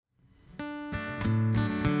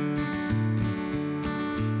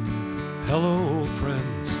Hello, old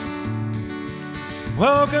friends.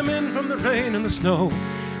 Welcome in from the rain and the snow.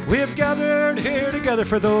 We have gathered here together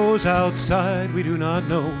for those outside we do not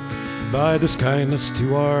know. By this kindness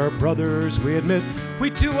to our brothers we admit we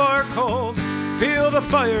too are cold. Feel the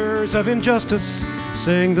fires of injustice,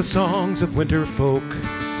 sing the songs of winter folk.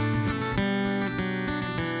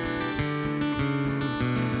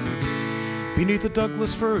 Beneath the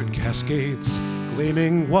Douglas fir cascades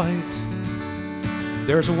gleaming white,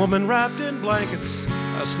 there's a woman wrapped in blankets,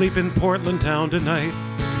 asleep in Portland town tonight.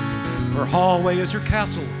 Her hallway is her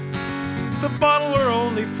castle, the bottle her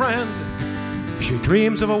only friend. She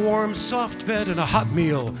dreams of a warm, soft bed and a hot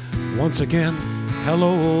meal. Once again,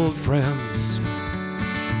 hello, old friends.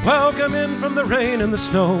 Welcome in from the rain and the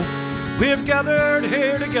snow. We have gathered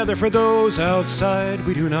here together for those outside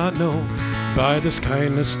we do not know. By this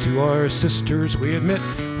kindness to our sisters we admit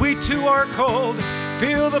we too are cold.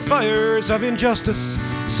 Feel the fires of injustice,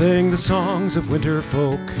 sing the songs of winter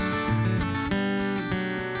folk.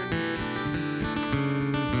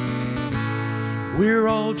 We're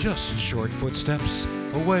all just short footsteps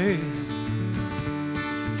away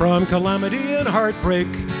from calamity and heartbreak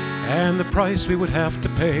and the price we would have to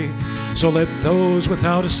pay. So let those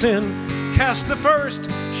without a sin cast the first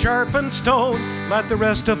sharpened stone. Let the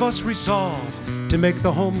rest of us resolve to make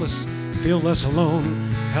the homeless feel less alone.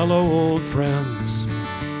 Hello, old friends.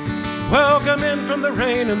 Welcome in from the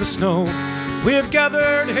rain and the snow. We have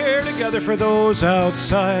gathered here together for those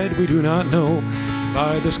outside we do not know.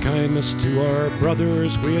 By this kindness to our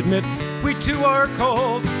brothers we admit we too are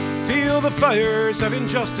cold. Feel the fires of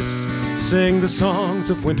injustice, sing the songs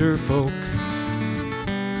of winter folk.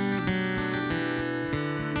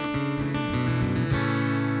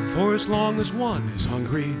 For as long as one is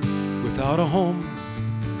hungry without a home,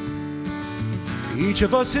 each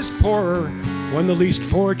of us is poorer when the least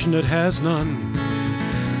fortunate has none.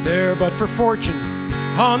 There but for fortune,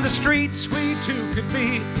 on the streets we too could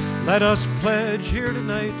be. Let us pledge here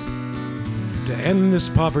tonight to end this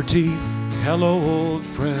poverty. Hello, old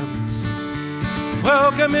friends.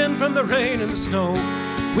 Welcome in from the rain and the snow.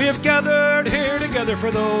 We have gathered here together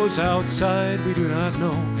for those outside we do not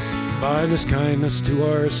know. By this kindness to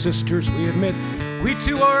our sisters we admit we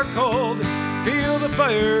too are cold. Feel the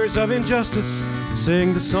fires of injustice,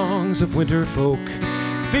 sing the songs of winter folk.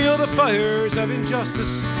 Feel the fires of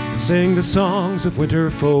injustice, sing the songs of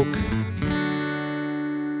winter folk.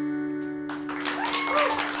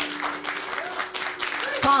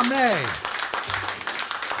 Tom May.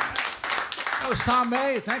 That was Tom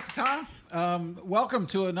May. Thank you, Tom. Welcome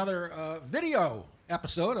to another video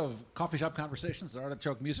episode of Coffee Shop Conversations at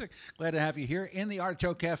Artichoke Music. Glad to have you here in the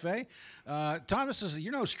Artichoke Cafe. Tom,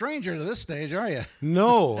 you're no stranger to this stage, are you?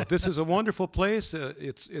 No, this is a wonderful place.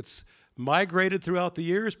 It's migrated throughout the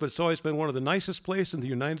years, but it's always been one of the nicest places in the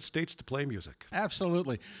United States to play music.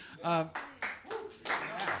 Absolutely.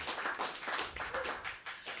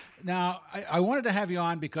 Now, I wanted to have you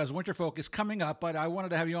on because Winter Folk is coming up, but I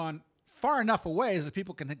wanted to have you on far enough away that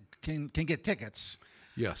people can get tickets.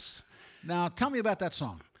 Yes. Now, tell me about that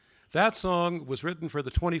song. That song was written for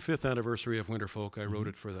the 25th anniversary of Winter Folk. I wrote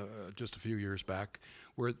it for just a few years back.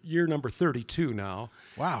 We're at year number 32 now.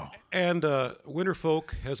 Wow. And Winter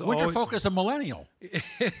Folk has Winter Folk is a millennial.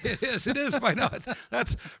 It is by now.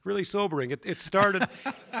 That's really sobering. It started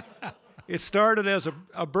as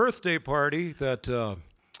a birthday party that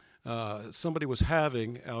somebody was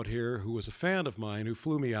having out here who was a fan of mine who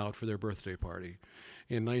flew me out for their birthday party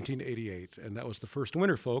in 1988, and that was the first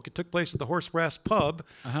Winter Folk. It took place at the Horsebrass Pub,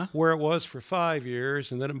 where it was for 5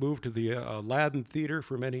 years, and then it moved to the Aladdin Theater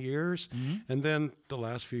for many years, and then the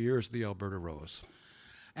last few years, the Alberta Rose.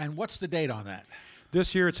 And what's the date on that?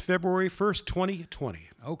 This year, it's February 1st, 2020.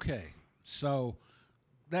 Okay, so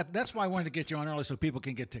that's why I wanted to get you on early so people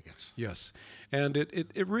can get tickets. Yes, and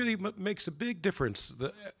it really makes a big difference.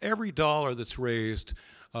 Every dollar that's raised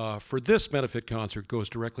for this benefit concert goes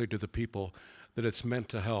directly to the people that it's meant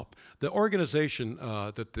to help. The organization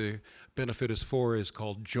that the benefit is for is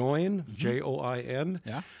called JOIN, Join.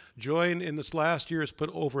 Yeah. JOIN in this last year has put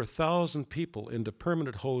over 1,000 people into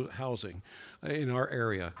permanent housing in our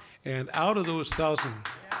area. And out of those 1,000...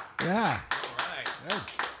 Yeah.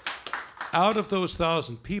 Out of those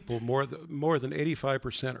 1,000 people, more than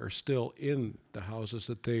 85% are still in the houses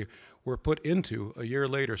that they were put into a year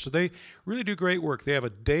later. So they really do great work. They have a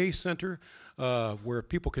day center where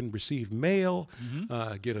people can receive mail,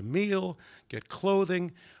 get a meal, get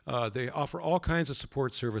clothing. They offer all kinds of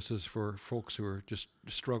support services for folks who are just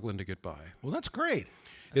struggling to get by. Well, that's great.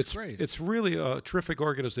 It's great. It's really a terrific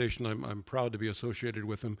organization. I'm proud to be associated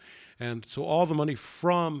with them. And so all the money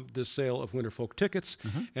from the sale of Winter Folk tickets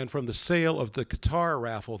and from the sale of the guitar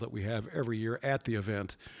raffle that we have every year at the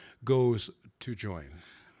event goes to Join.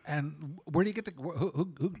 And where do you get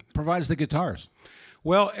who provides the guitars?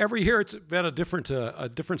 Well, every year it's been a different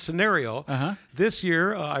scenario. This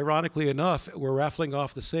year, ironically enough, we're raffling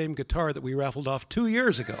off the same guitar that we raffled off 2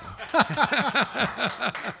 years ago.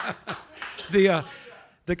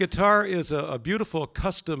 The guitar is a beautiful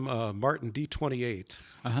custom Martin D28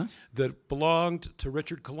 that belonged to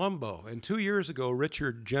Richard Colombo. And 2 years ago,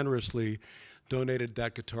 Richard generously donated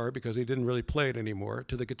that guitar, because he didn't really play it anymore,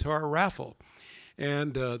 to the guitar raffle.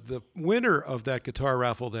 And the winner of that guitar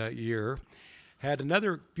raffle that year had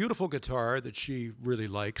another beautiful guitar that she really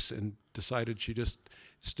likes and decided she just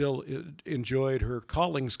still enjoyed her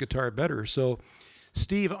Collings guitar better. So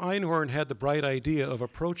Steve Einhorn had the bright idea of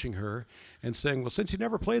approaching her and saying, well, since you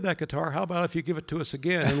never played that guitar, how about if you give it to us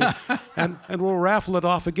again and we'll raffle it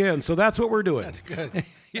off again. So that's what we're doing. That's good.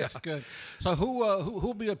 That's good. So who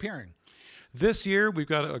will be appearing? This year, we've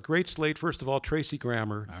got a great slate. First of all, Tracy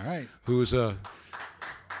Grammer. All right. Who's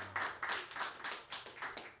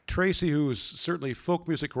certainly folk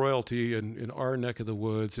music royalty in our neck of the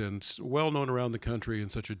woods and well known around the country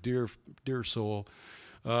and such a dear soul.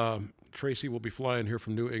 Tracy will be flying here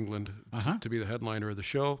from New England to be the headliner of the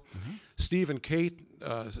show. Steve and Kate,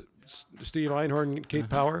 Steve Einhorn and Kate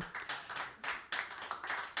Power.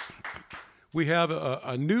 We have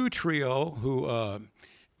a new trio who,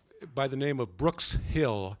 by the name of Brooks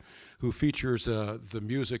Hill, who features the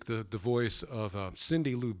music, the voice of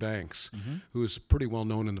Cindy Lou Banks, who's pretty well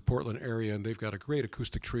known in the Portland area, and they've got a great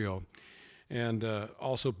acoustic trio. And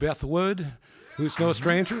also Beth Wood, who's no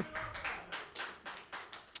stranger.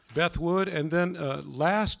 Beth Wood, and then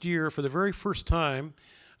last year, for the very first time,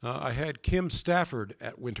 I had Kim Stafford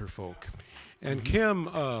at Winter Folk. And Kim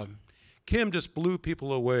just blew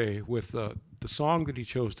people away with the song that he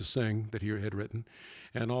chose to sing that he had written,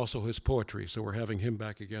 and also his poetry. So we're having him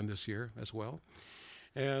back again this year as well.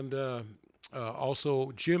 And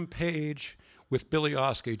also Jim Page with Billy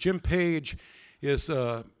Oskey. Jim Page is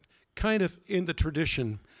kind of in the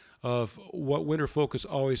tradition of what Winter Folk has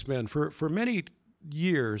always been. For many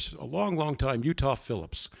years, a long time, Utah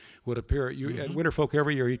Phillips would appear at Winter Folk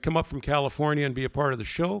every year. He'd come up from California and be a part of the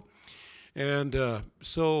show. And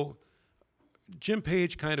so Jim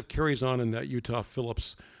Page kind of carries on in that Utah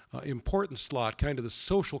Phillips important slot, kind of the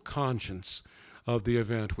social conscience of the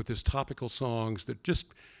event, with his topical songs that just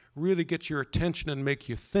really get your attention and make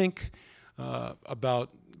you think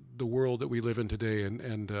about the world that we live in today.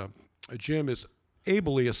 And Jim is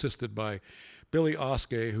ably assisted by Billy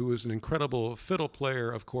Oskey, who is an incredible fiddle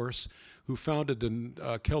player, of course, who founded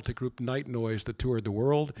the Celtic group Night Noise that toured the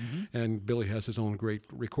world, and Billy has his own great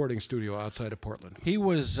recording studio outside of Portland. He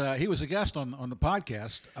was a guest on the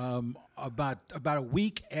podcast about a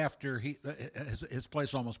week after his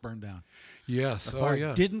place almost burned down. Yes, the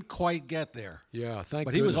fire didn't quite get there. Yeah, thank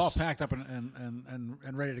But goodness. he was all packed up and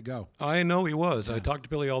ready to go. I know he was. Yeah. I talked to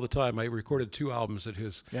Billy all the time. I recorded 2 albums at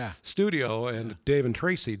his studio, and Dave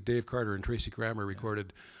Carter and Tracy Grammer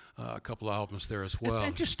recorded a couple of albums there as well. It's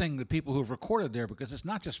interesting, the people who've recorded there, because it's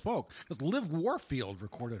not just folk. Because Liv Warfield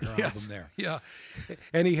recorded her album there. Yeah,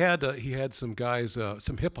 and he had some guys,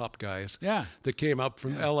 some hip hop guys, that came up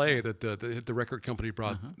from L.A. that the record company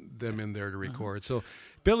brought them in there to record. So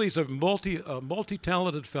Billy's a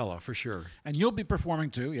multi-talented fella for sure. And you'll be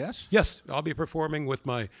performing too, yes? Yes, I'll be performing with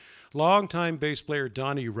my longtime bass player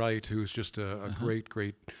Donnie Wright, who's just a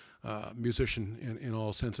great musician in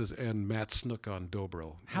all senses, and Matt Snook on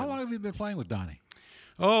dobro. How long have you been playing with Donnie?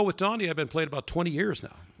 Oh, with Donnie, I've been playing about 20 years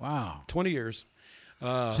now. Wow. 20 years.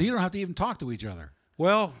 So you don't have to even talk to each other.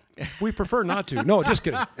 Well, we prefer not to. No, just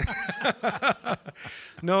kidding.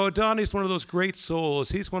 No, Donnie's one of those great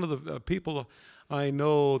souls. He's one of the people I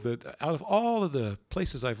know that out of all of the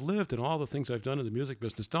places I've lived and all the things I've done in the music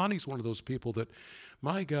business, Donnie's one of those people that,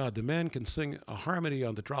 my God, the man can sing a harmony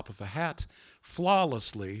on the drop of a hat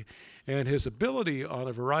flawlessly, and his ability on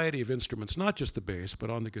a variety of instruments, not just the bass, but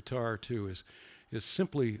on the guitar too, is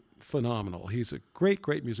simply phenomenal. He's a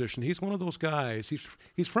great musician. He's one of those guys.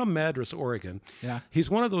 He's from Madras, Oregon. Yeah. He's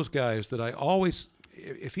one of those guys that I always,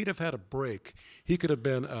 if he'd have had a break, he could have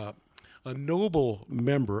been a noble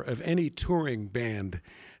member of any touring band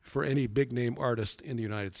for any big name artist in the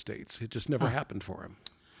United States. It just never happened for him.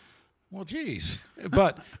 Well, geez.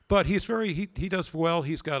 but he's he does well.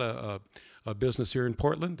 He's got a business here in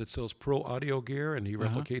Portland that sells pro audio gear, and he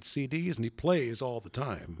replicates CDs, and he plays all the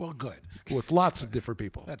time. Well, good. With lots of different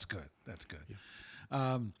people. That's good. That's good. Yeah.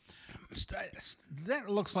 That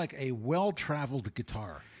looks like a well-traveled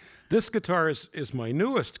guitar. This guitar is my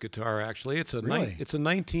newest guitar, actually. It's a Really? it's a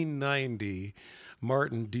 1990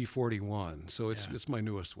 Martin D41, so it's my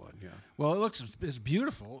newest one. Yeah. Well, it's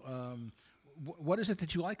beautiful. What is it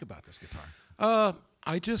that you like about this guitar?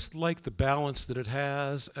 I just like the balance that it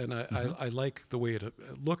has, and I like the way it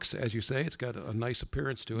looks. As you say, it's got a nice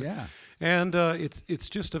appearance to it. Yeah. And it's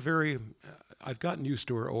just a very. I've gotten used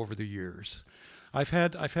to her over the years. I've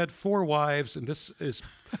had 4 wives, and this is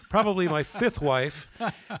probably my 5th wife,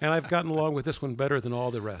 and I've gotten along with this one better than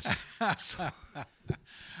all the rest. So.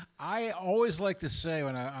 I always like to say,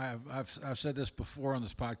 when I've said this before on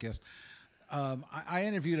this podcast, I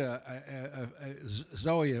interviewed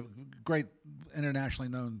Zoe, a great internationally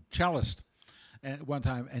known cellist, at one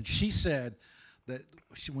time, and she said that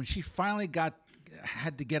when she finally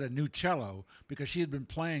had to get a new cello, because she had been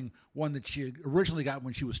playing one that she had originally got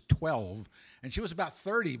when she was 12, and she was about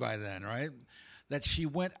 30 by then, right? That she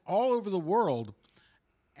went all over the world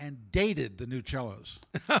and dated the new cellos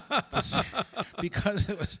because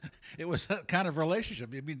it was a kind of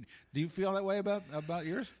relationship. I mean, do you feel that way about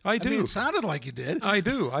yours? I do. I mean, it sounded like you did. I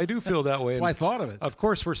do feel that way. Well, I thought of it. Of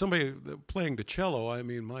course, for somebody playing the cello, I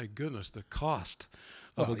mean, my goodness, the cost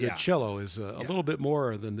of a good cello is a little bit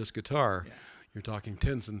more than this guitar. Yeah. You're talking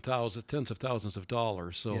tens of thousands of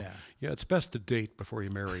dollars. So, yeah, it's best to date before you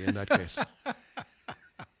marry in that case.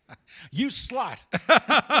 You slut.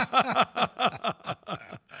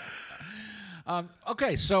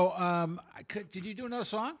 Okay, so did you do another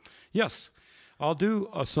song? Yes. I'll do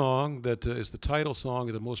a song that is the title song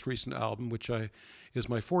of the most recent album, which is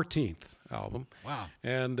my 14th album. Wow.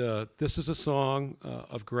 And this is a song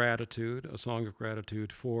of gratitude,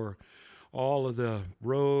 for all of the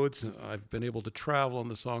roads I've been able to travel and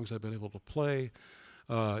the songs I've been able to play.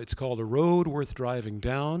 It's called A Road Worth Driving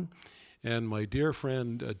Down. And my dear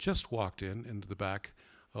friend just walked into the back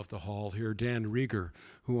of the hall here, Dan Rieger,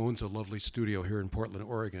 who owns a lovely studio here in Portland,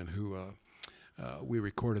 Oregon, who we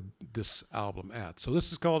recorded this album at. So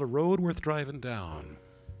this is called A Road Worth Driving Down.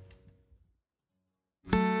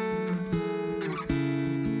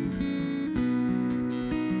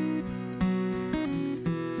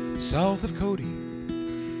 South of Cody,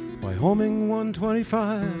 Wyoming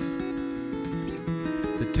 125,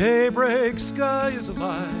 the daybreak sky is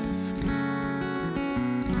alive.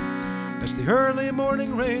 As the early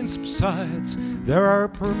morning rain subsides, there are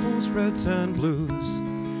purples, reds, and blues.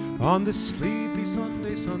 On this sleepy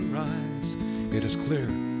Sunday sunrise, it is clear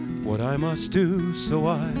what I must do. So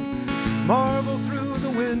I marvel through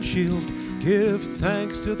the windshield, give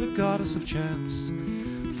thanks to the goddess of chance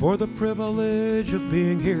for the privilege of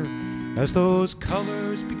being here as those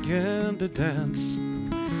colors began to dance.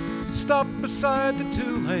 Stop beside the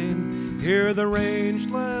 2-lane, hear the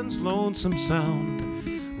rangeland's lonesome sound.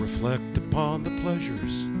 Reflect upon the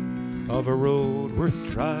pleasures of a road worth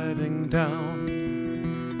driving down.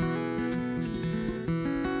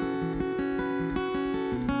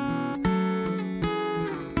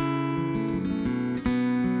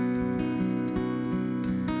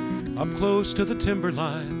 Up close to the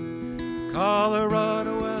timberline,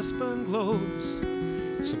 Colorado aspen glows.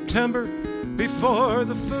 September before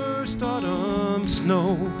the first autumn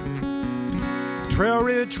snow. Trail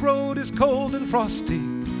Ridge Road is cold and frosty.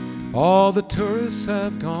 All the tourists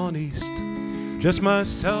have gone east. Just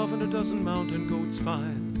myself and a dozen mountain goats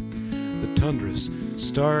find the tundra's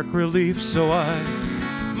stark relief. So I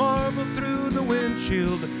marvel through the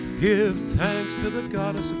windshield, give thanks to the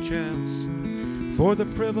goddess of chance for the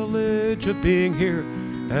privilege of being here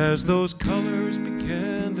as those colors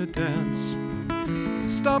began to dance.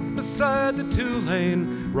 Stop beside the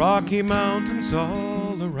 2-lane, Rocky Mountains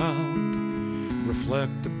all around.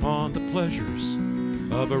 Reflect upon the pleasures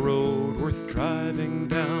of a road worth driving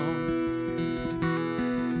down.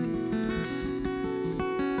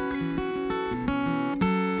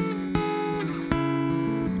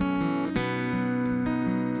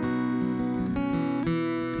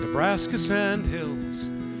 Nebraska sand hills,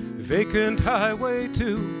 vacant highway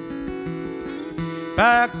 2,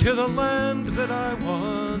 back to the land that I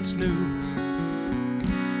once knew,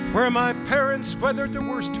 where my parents weathered the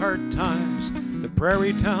worst hard times. The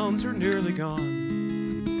prairie towns are nearly gone.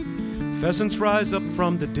 Pheasants rise up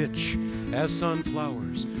from the ditch as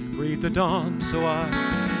sunflowers breathe the dawn. So I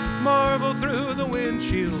marvel through the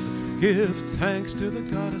windshield, give thanks to the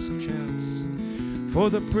goddess of chance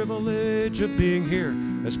for the privilege of being here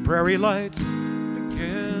as prairie lights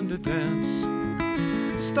began to dance.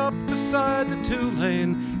 Stop beside the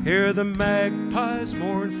two-lane, hear the magpie's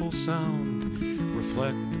mournful sound.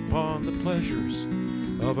 Reflect upon the pleasures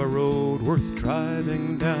of a road worth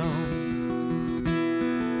driving down.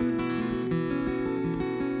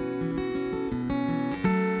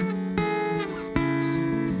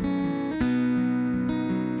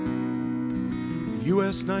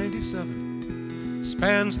 US 97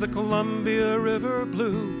 spans the Columbia River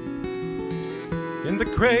blue. In the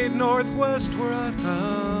great Northwest where I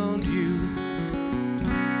found you.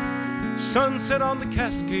 Sunset on the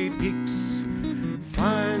Cascade Peaks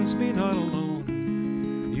finds me not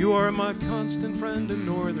alone. You are my constant friend and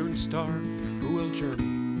northern star who will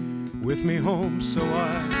journey with me home. So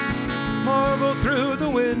I marvel through the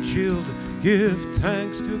windshield, give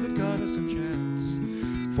thanks to the goddess of chance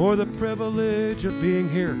for the privilege of being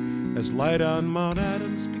here as light on Mount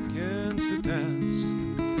Adams begins to dance.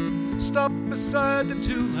 Stop beside the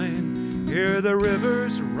two-lane, hear the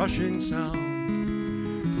river's rushing sound.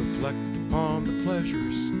 Reflect upon the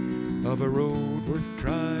pleasures of a road worth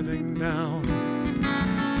driving down.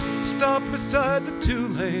 Stop beside the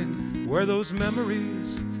two-lane, where those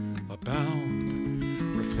memories abound.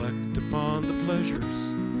 Reflect upon the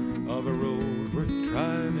pleasures of a road worth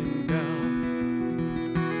driving down.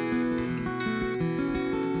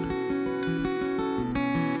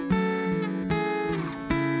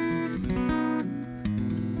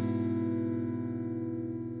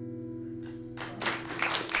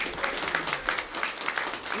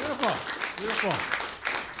 Beautiful.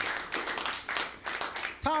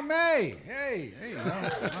 Tom May. Hey. All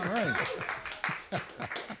right.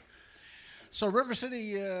 So River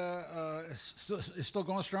City is still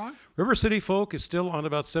going strong? River City Folk is still on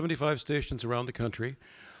about 75 stations around the country.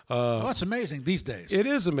 Well, that's amazing these days. It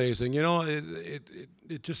is amazing. You know,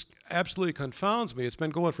 it just absolutely confounds me. It's been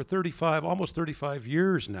going for almost 35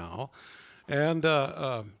 years now. And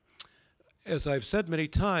as I've said many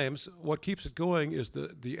times, what keeps it going is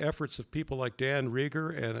the efforts of people like Dan Rieger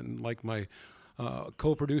and like my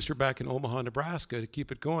co-producer back in Omaha, Nebraska, to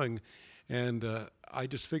keep it going. And I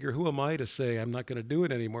just figure, who am I to say I'm not going to do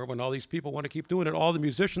it anymore when all these people want to keep doing it? All the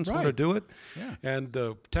musicians want to do it, and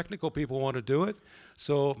the technical people want to do it.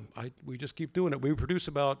 So we just keep doing it. We produce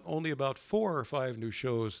only about 4 or 5 new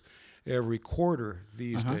shows every quarter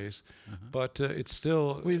these days, but it's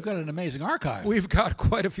still... We've got an amazing archive. We've got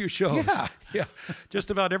quite a few shows. Yeah. Just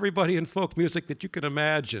about everybody in folk music that you can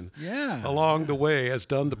imagine along the way has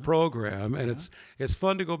done the program, and it's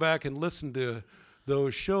fun to go back and listen to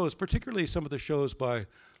those shows, particularly some of the shows by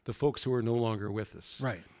the folks who are no longer with us.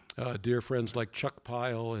 Right. Dear friends like Chuck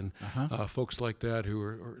Pyle and folks like that who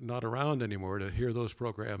are not around anymore. To hear those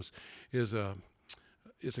programs is a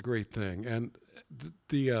great thing. And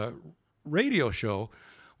the radio show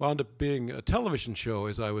wound up being a television show,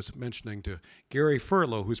 as I was mentioning to Gary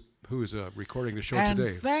Furlow, who's recording the show today.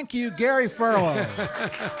 And thank you, Gary Furlow,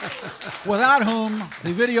 without whom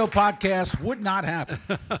the video podcast would not happen.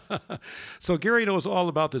 So Gary knows all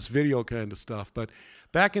about this video kind of stuff. But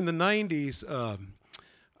back in the 90s,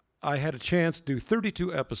 I had a chance to do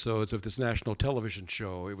 32 episodes of this national television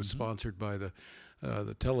show. It was sponsored by the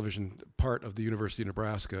television part of the University of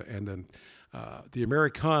Nebraska, and then the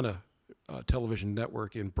Americana television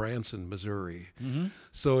network in Branson, Missouri.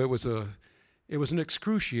 So it was an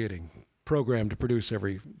excruciating program to produce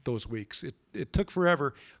those weeks. It took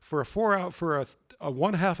forever for a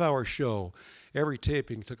 1.5 hour show. Every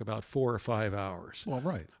taping took about 4 or 5 hours. Well,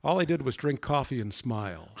 right. All I did was drink coffee and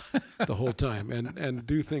smile the whole time, and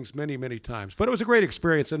do things many, many times. But it was a great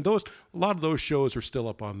experience, and a lot of those shows are still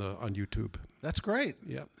up on YouTube. That's great.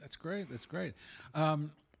 Yeah, that's great.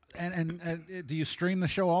 And do you stream the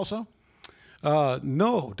show also?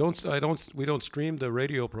 No, we don't stream the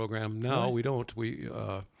radio program now. Right. We don't.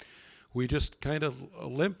 We just kind of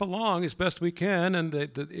limp along as best we can, and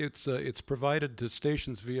it's provided to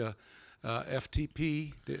stations via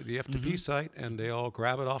FTP, the FTP site, and they all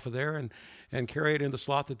grab it off of there and carry it in the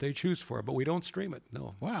slot that they choose for. But we don't stream it.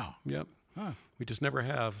 No. Wow. Yep. Huh. We just never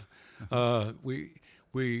have.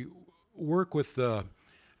 We work with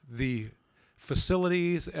the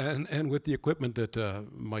facilities and with the equipment that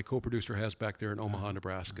my co-producer has back there in Omaha,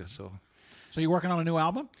 Nebraska. So you're working on a new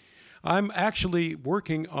album? I'm actually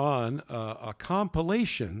working on a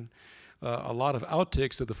compilation, a lot of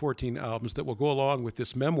outtakes of the 14 albums that will go along with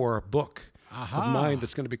this memoir book of mine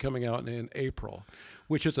that's going to be coming out in April,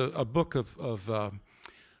 which is a book of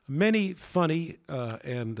many funny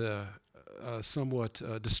and somewhat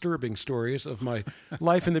disturbing stories of my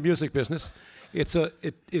life in the music business.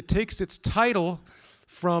 It takes its title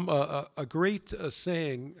from a great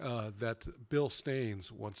saying that Bill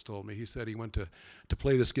Staines once told me. He said he went to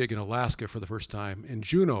play this gig in Alaska for the first time in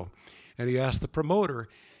Juneau, and he asked the promoter.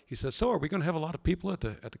 He says, "So, are we going to have a lot of people at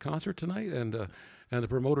the concert tonight?" And the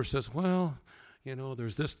promoter says, "Well,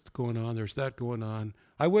 there's this going on, there's that going on.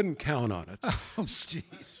 I wouldn't count on it." Oh, jeez.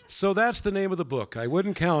 So that's the name of the book. I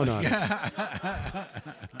wouldn't count on it.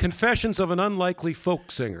 Confessions of an Unlikely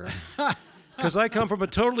Folk Singer. Because I come from a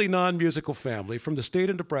totally non-musical family, from the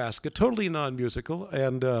state of Nebraska, totally non-musical,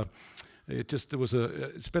 and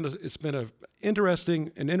it's been an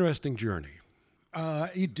interesting journey.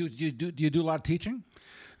 Do you do a lot of teaching?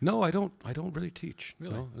 No, I don't really teach.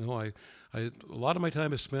 Really? No, a lot of my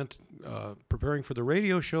time is spent preparing for the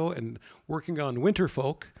radio show and working on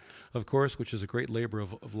Winterfolk, of course, which is a great labor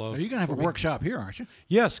of love. You're going to have a workshop here, aren't you?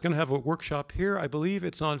 Yes, going to have a workshop here. I believe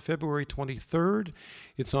it's on February 23rd.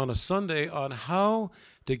 It's on a Sunday on how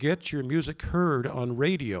to get your music heard on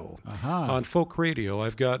radio, on folk radio.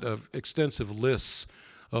 I've got extensive lists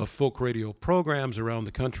of folk radio programs around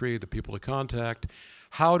the country, the people to contact,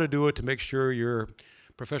 how to do it to make sure your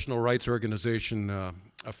professional rights organization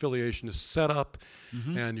affiliation is set up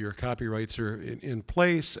and your copyrights are in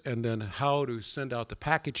place, and then how to send out the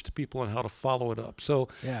package to people and how to follow it up. So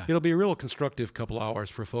it'll be a real constructive couple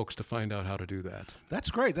hours for folks to find out how to do that.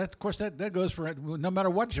 That's great. Of course, that goes for no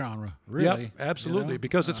matter what genre, really. Yep, absolutely,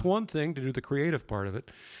 because it's one thing to do the creative part of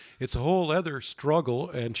it. It's a whole other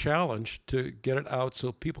struggle and challenge to get it out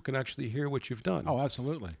so people can actually hear what you've done. Oh,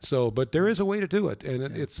 absolutely. So, but there is a way to do it,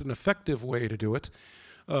 and it's an effective way to do it.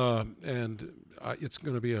 And it's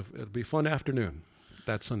going to be it'll be a fun afternoon,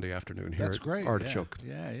 that Sunday afternoon here at Artichoke.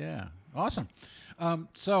 Yeah. Awesome.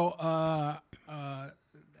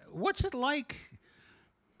 What's it like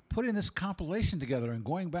putting this compilation together and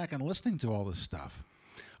going back and listening to all this stuff?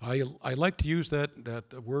 I like to use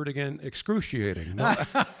that word again, excruciating. No,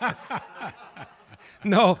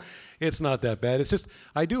 no, it's not that bad. It's just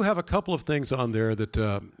I do have a couple of things on there that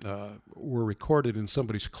were recorded in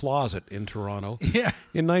somebody's closet in Toronto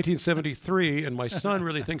in 1973, and my son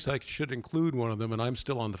really thinks I should include one of them, and I'm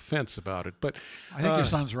still on the fence about it. But I think your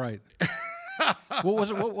son's right. What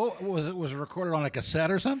was it? What was it? Was it recorded on a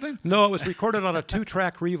cassette or something? No, it was recorded on a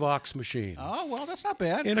 2-track Revox machine. Oh well, that's not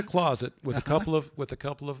bad. In a closet with a couple of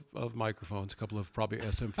microphones, a couple of probably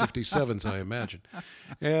SM57s, I imagine,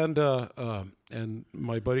 and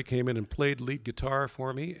my buddy came in and played lead guitar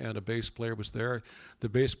for me, and a bass player was there. The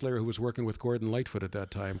bass player who was working with Gordon Lightfoot at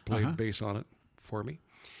that time played bass on it for me,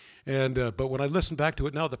 and but when I listen back to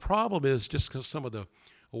it now, the problem is just because some of the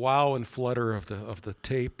wow and flutter of the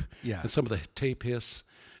tape and some of the tape hiss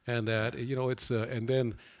and that it's and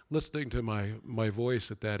then listening to my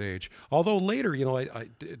voice at that age, although later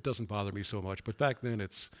it doesn't bother me so much, but back then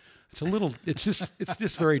it's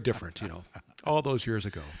just very different, all those years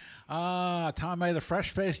ago. Tom May, the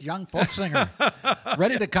fresh-faced young folk singer,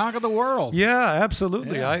 ready to conquer the world. Yeah,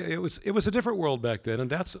 absolutely. Yeah. It was a different world back then, and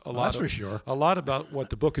that's a lot for sure. A lot about what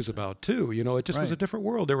the book is about too. It just was a different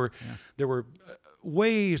world. There were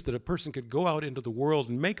ways that a person could go out into the world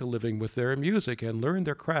and make a living with their music and learn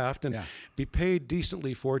their craft and be paid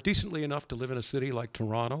decently enough to live in a city like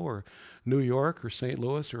Toronto or New York or St.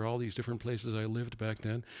 Louis or all these different places I lived back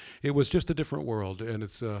then. It was just a different world, and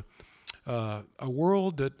it's a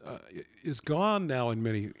world that is gone now in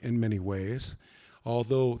many ways.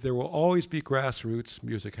 Although there will always be grassroots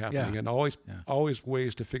music happening and always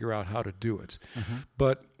ways to figure out how to do it.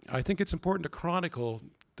 But I think it's important to chronicle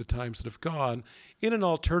the times that have gone in an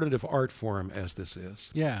alternative art form, as this is.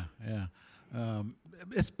 Yeah.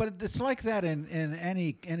 It's like that in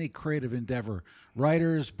any creative endeavor.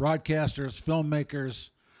 Writers, broadcasters, filmmakers.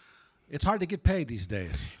 It's hard to get paid these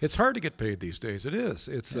days. It's hard to get paid these days. It is.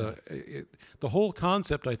 It's the whole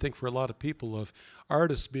concept, I think, for a lot of people of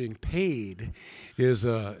artists being paid is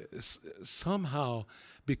somehow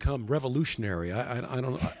become revolutionary.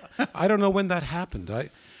 I don't know when that happened.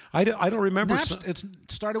 I don't remember. It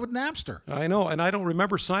started with Napster. I know, and I don't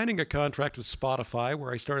remember signing a contract with Spotify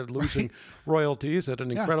where I started losing royalties at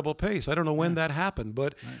an incredible pace. I don't know when that happened,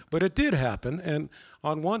 but it did happen. And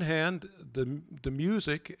on one hand, the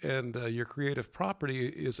music and your creative property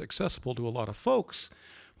is accessible to a lot of folks,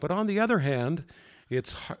 but on the other hand,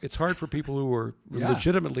 it's hard for people who are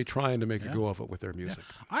legitimately trying to make a go of it with their music.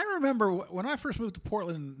 I remember when I first moved to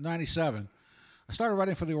Portland in '97, I started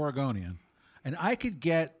writing for the Oregonian, and I could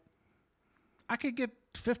get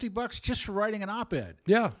 $50 just for writing an op-ed.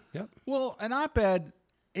 Yeah. Well, an op-ed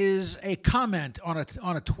is a comment on a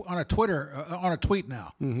tweet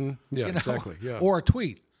now. Mm-hmm. Yeah, exactly. Yeah. Or a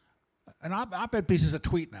tweet. An op-ed piece is a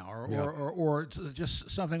tweet now, or just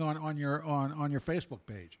something on your Facebook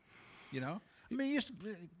page. I mean,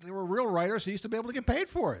 there were real writers who used to be able to get paid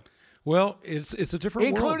for it. Well, it's a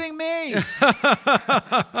different world. Including me.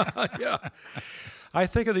 Yeah. I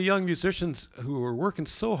think of the young musicians who were working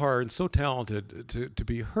so hard and so talented to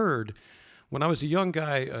be heard. When I was a young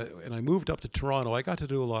guy and I moved up to Toronto, I got to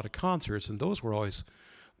do a lot of concerts, and those were always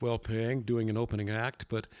well-paying, doing an opening act.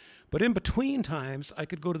 But in between times, I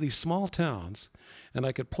could go to these small towns, and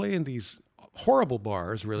I could play in these horrible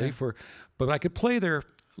bars, really. Yeah. But I could play there,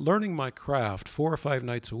 learning my craft 4 or 5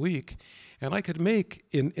 nights a week, and I could make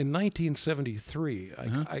in 1973.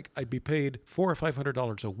 I'd be paid $400 or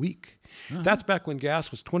 $500 a week. That's back when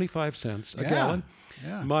gas was 25 cents a gallon.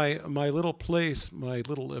 Yeah. My little place, my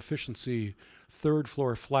little efficiency 3rd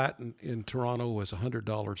floor flat in Toronto was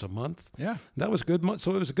 $100 a month. Yeah. That was good money.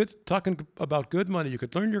 So it was talking about good money. You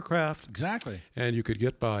could learn your craft. Exactly. And you could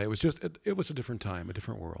get by. It was just, it was a different time, a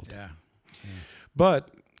different world. Yeah. But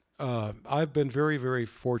I've been very, very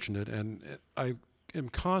fortunate, and I am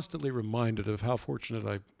constantly reminded of how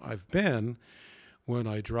fortunate I've been when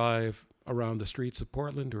I drive around the streets of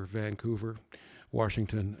Portland or Vancouver,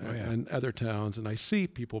 Washington, and other towns, and I see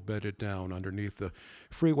people bedded down underneath the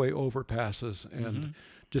freeway overpasses and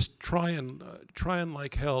just trying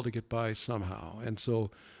like hell to get by somehow. And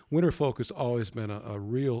so Winterfolk has always been a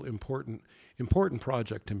real important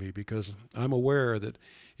project to me, because I'm aware that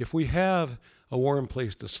if we have a warm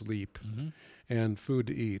place to sleep and food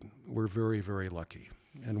to eat, we're very, very lucky,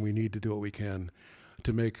 and we need to do what we can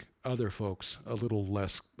to make other folks a little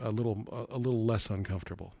less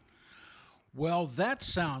uncomfortable. Well, that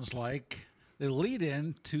sounds like the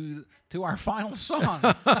lead-in to our final song.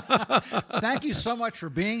 Thank you so much for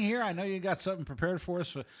being here. I know you got something prepared for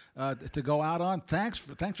us to go out on. Thanks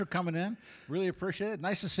for coming in. Really appreciate it.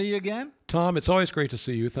 Nice to see you again. Tom, it's always great to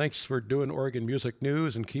see you. Thanks for doing Oregon Music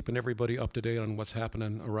News and keeping everybody up to date on what's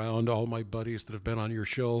happening around. All my buddies that have been on your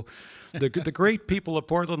show, the great people of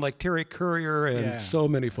Portland like Terry Courier and so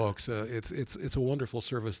many folks. It's a wonderful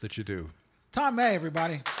service that you do. Tom May,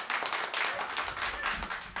 everybody.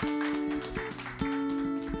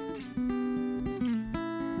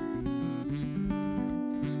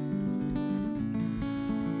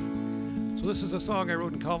 So this is a song I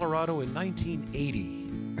wrote in Colorado in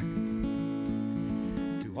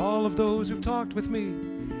 1980. To all of those who've talked with me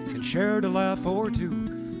and shared a laugh or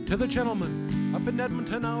two, to the gentleman up in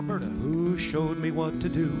Edmonton, Alberta, who showed me what to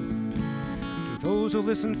do, to those who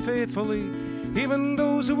listen faithfully, even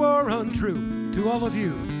those who are untrue, to all of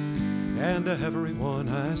you and to everyone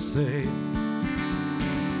I say,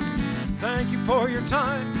 thank you for your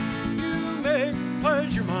time. You make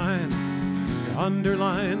pleasure mine.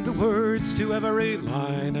 Underline the words to every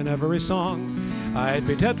line and every song. I'd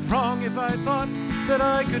be dead wrong if I thought that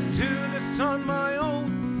I could do this on my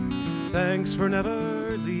own. Thanks for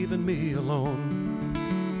never leaving me alone.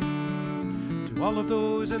 To all of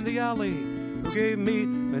those in the alley who gave me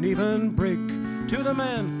an even break, to the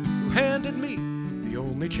man who handed me the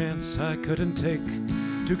only chance I couldn't take,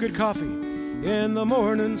 to good coffee in the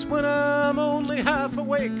mornings when I'm only half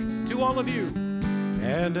awake, to all of you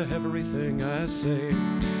and everything I say,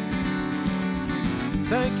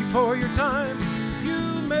 thank you for your time. You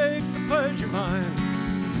make the pleasure mine.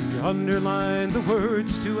 You underline the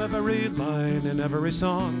words to every line and every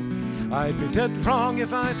song. I'd be dead wrong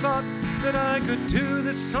if I thought that I could do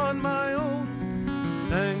this on my own.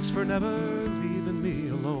 Thanks for never leaving me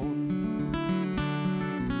alone.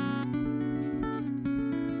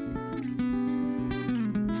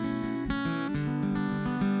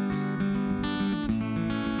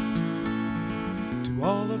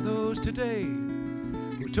 All of those today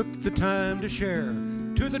who took the time to share,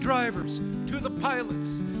 to the drivers, to the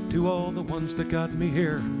pilots, to all the ones that got me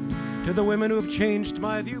here, to the women who have changed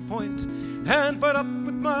my viewpoint and put up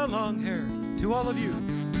with my long hair, to all of you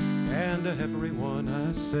and to everyone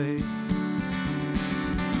I say,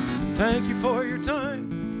 thank you for your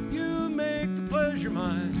time. You make the pleasure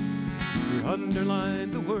mine. You underline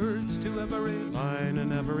the words to every line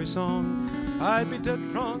and every song. I'd be dead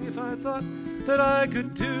wrong if I thought that I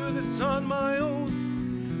could do this on my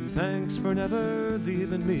own. Thanks for never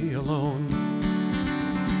leaving me alone.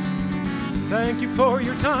 Thank you for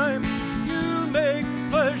your time. You make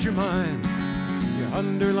pleasure mine. You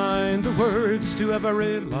underline the words to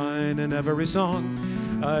every line and every song.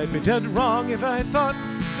 I'd be dead wrong if I thought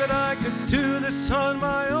that I could do this on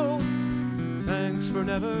my own. Thanks for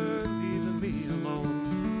never leaving me alone.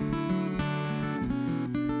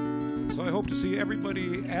 So I hope to see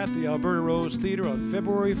everybody at the Alberta Rose Theatre on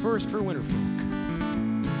February 1st for Winterfolk.